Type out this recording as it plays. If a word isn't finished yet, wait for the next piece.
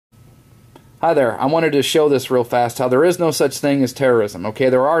Hi there. I wanted to show this real fast, how there is no such thing as terrorism, okay?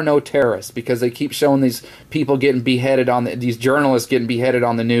 There are no terrorists, because they keep showing these people getting beheaded on these journalists getting beheaded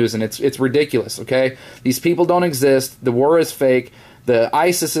on the news, and it's ridiculous, okay? These people don't exist. The war is fake. The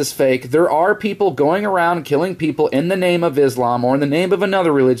ISIS is fake. There are people going around killing people in the name of Islam or in the name of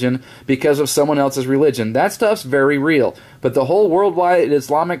another religion because of someone else's religion. That stuff's very real. But the whole worldwide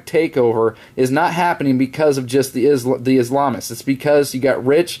Islamic takeover is not happening because of just the Islamists. It's because you got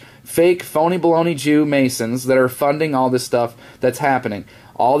rich, fake, phony baloney Jew Masons that are funding all this stuff that's happening.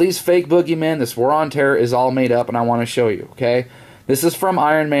 All these fake boogeymen, this war on terror is all made up, and I want to show you, okay? This is from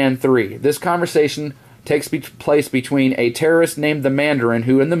Iron Man 3. This conversation takes place between a terrorist named the Mandarin,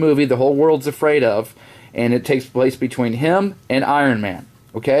 who in the movie the whole world's afraid of, and it takes place between him and Iron Man,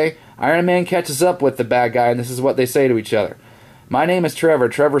 okay? Iron Man catches up with the bad guy, and this is what they say to each other. My name is Trevor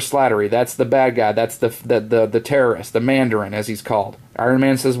Slattery. That's the bad guy. That's the terrorist, the Mandarin, as he's called. Iron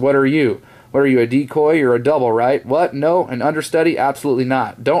Man says, what are you? What are you, a decoy? You're a double, right? What? No? An understudy? Absolutely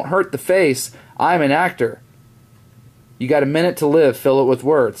not. Don't hurt the face. I'm an actor. You got a minute to live. Fill it with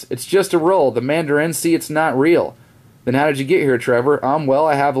words. It's just a role. The Mandarin, see, it's not real. Then how did you get here, Trevor? Well,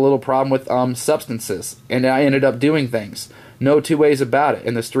 I have a little problem with substances, and I ended up doing things. No two ways about it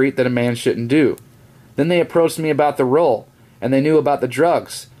in the street that a man shouldn't do. Then they approached me about the role, and they knew about the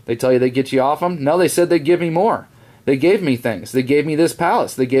drugs. They tell you they'd get you off them? No, they said they'd give me more. They gave me things. They gave me this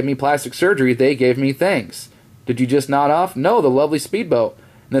palace. They gave me plastic surgery. They gave me things. Did you just nod off? No, the lovely speedboat.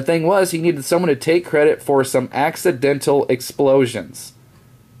 And the thing was, he needed someone to take credit for some accidental explosions.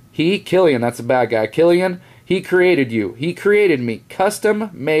 He, Killian, that's a bad guy. Killian, he created you. He created me.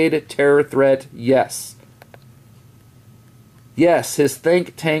 Custom-made terror threat, yes. Yes, his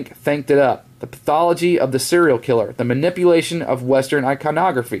think tank thanked it up. The pathology of the serial killer. The manipulation of Western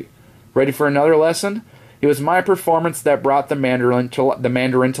iconography. Ready for another lesson? It was my performance that brought the Mandarin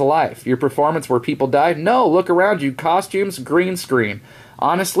to life. Your performance where people died? No, look around you. Costumes, green screen.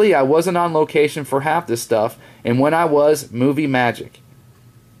 Honestly, I wasn't on location for half this stuff, and when I was, movie magic.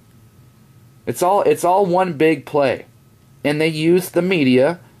 It's all one big play. And they use the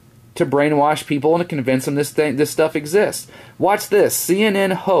media to brainwash people and to convince them this stuff exists. Watch this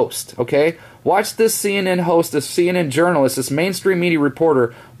CNN host, okay? Watch this CNN host, this CNN journalist, this mainstream media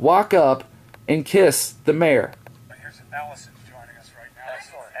reporter walk up and kiss the mayor. Here's Allison joining us right now.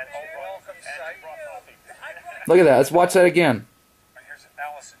 Excellent. And welcome, Look at that. Let's watch that again. Here's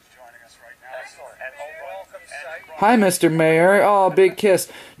Allison joining us right now. Excellent. And welcome, hi, Mr. Mayor. Oh, big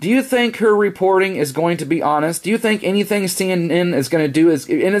kiss. Do you think her reporting is going to be honest? Do you think anything CNN is going to do is...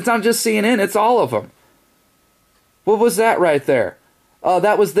 And it's not just CNN, it's all of them. What was that right there?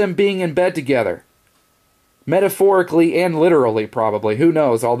 That was them being in bed together. Metaphorically and literally, probably. Who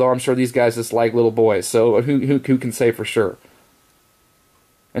knows? Although I'm sure these guys just like little boys, so who can say for sure?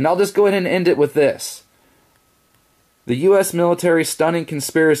 And I'll just go ahead and end it with this. The U.S. military's stunning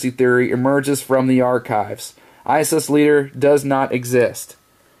conspiracy theory emerges from the archives. ISIS leader does not exist.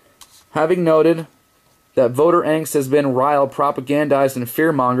 Having noted that voter angst has been riled, propagandized, and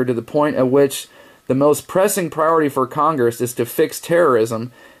fearmongered to the point at which the most pressing priority for Congress is to fix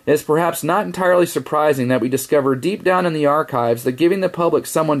terrorism, it is perhaps not entirely surprising that we discover deep down in the archives that giving the public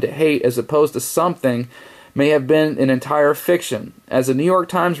someone to hate as opposed to something may have been an entire fiction. As the New York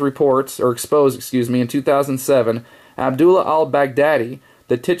Times reports, or exposed, in 2007, Abdullah al-Baghdadi,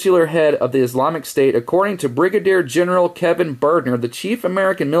 the titular head of the Islamic State, according to Brigadier General Kevin Berdner, the chief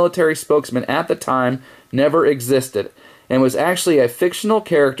American military spokesman at the time, never existed, and was actually a fictional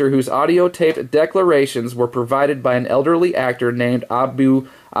character whose audio-taped declarations were provided by an elderly actor named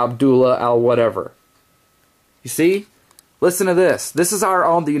Abdullah al-whatever. You see? Listen to this. This is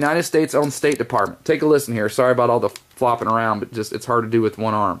the United States' own State Department. Take a listen here. Sorry about all the flopping around, but it's hard to do with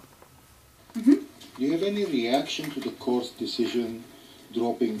one arm. Mm-hmm. Do you have any reaction to the court's decision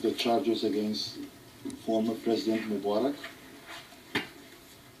dropping the charges against former President Mubarak?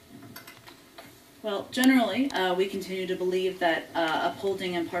 Well, generally, we continue to believe that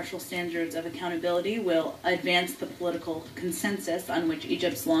upholding impartial standards of accountability will advance the political consensus on which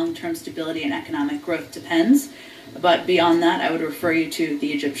Egypt's long-term stability and economic growth depends. But beyond that, I would refer you to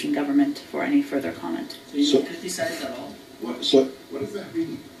the Egyptian government for any further comment. So you don't criticize at all? What does that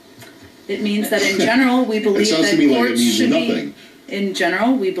mean? It means that in general, we believe that courts should nothing. be... In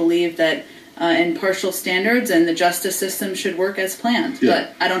general, we believe that impartial standards and the justice system should work as planned. Yeah.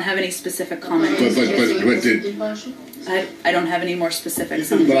 But I don't have any specific comment. But I don't have any more specifics.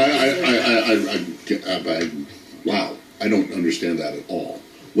 But wow, I don't understand that at all.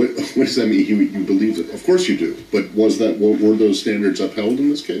 What does that mean? You believe it? Of course you do. But were those standards upheld in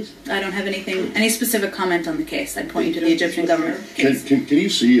this case? I don't have any specific comment on the case. I'd point you to the Egyptian government case. Can you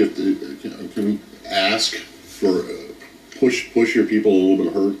see if can we ask for push your people a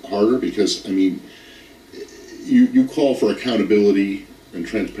little bit harder? Because I mean, you call for accountability and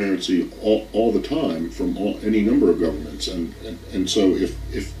transparency all the time from any number of governments, and so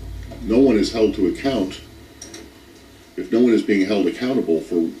if no one is held to account. If no one is being held accountable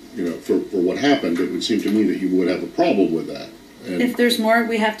for what happened, it would seem to me that you would have a problem with that. And if there's more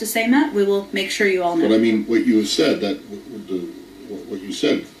we have to say, Matt, we will make sure you all know. But I mean, what you have said what you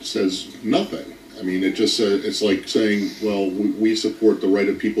said says nothing. I mean, it just it's like saying, well, we support the right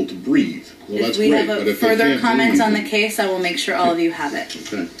of people to breathe. Well, if that's we great. have But if further comments breathe, on the case, I will make sure all of you have it.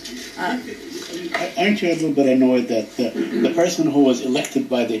 Okay. Aren't you a little bit annoyed that the person who was elected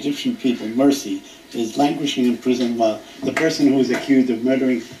by the Egyptian people, Mercy, is languishing in prison while the person who is accused of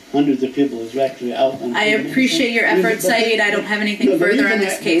murdering hundreds of people is actually out on I appreciate your efforts, Saeed. I don't have anything further on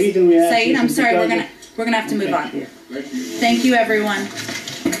this case. Saeed, I'm sorry, we're gonna have to move on. Thank you, everyone.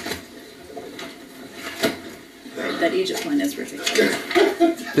 That Egypt one is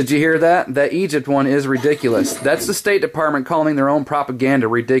ridiculous. Did you hear that? That Egypt one is ridiculous. That's the State Department calling their own propaganda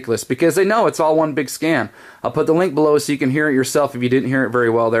ridiculous because they know it's all one big scam. I'll put the link below so you can hear it yourself if you didn't hear it very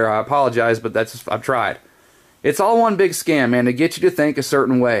well there. I apologize, but I've tried. It's all one big scam, man, to get you to think a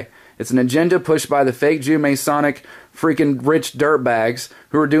certain way. It's an agenda pushed by the fake Jew Masonic freaking rich dirtbags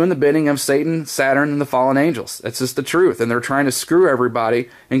who are doing the bidding of Satan, Saturn, and the fallen angels. That's just the truth, and they're trying to screw everybody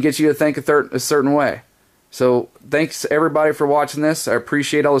and get you to think a certain way. So thanks everybody for watching this. I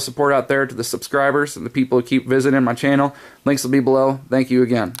appreciate all the support out there to the subscribers and the people who keep visiting my channel. Links will be below. Thank you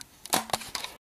again.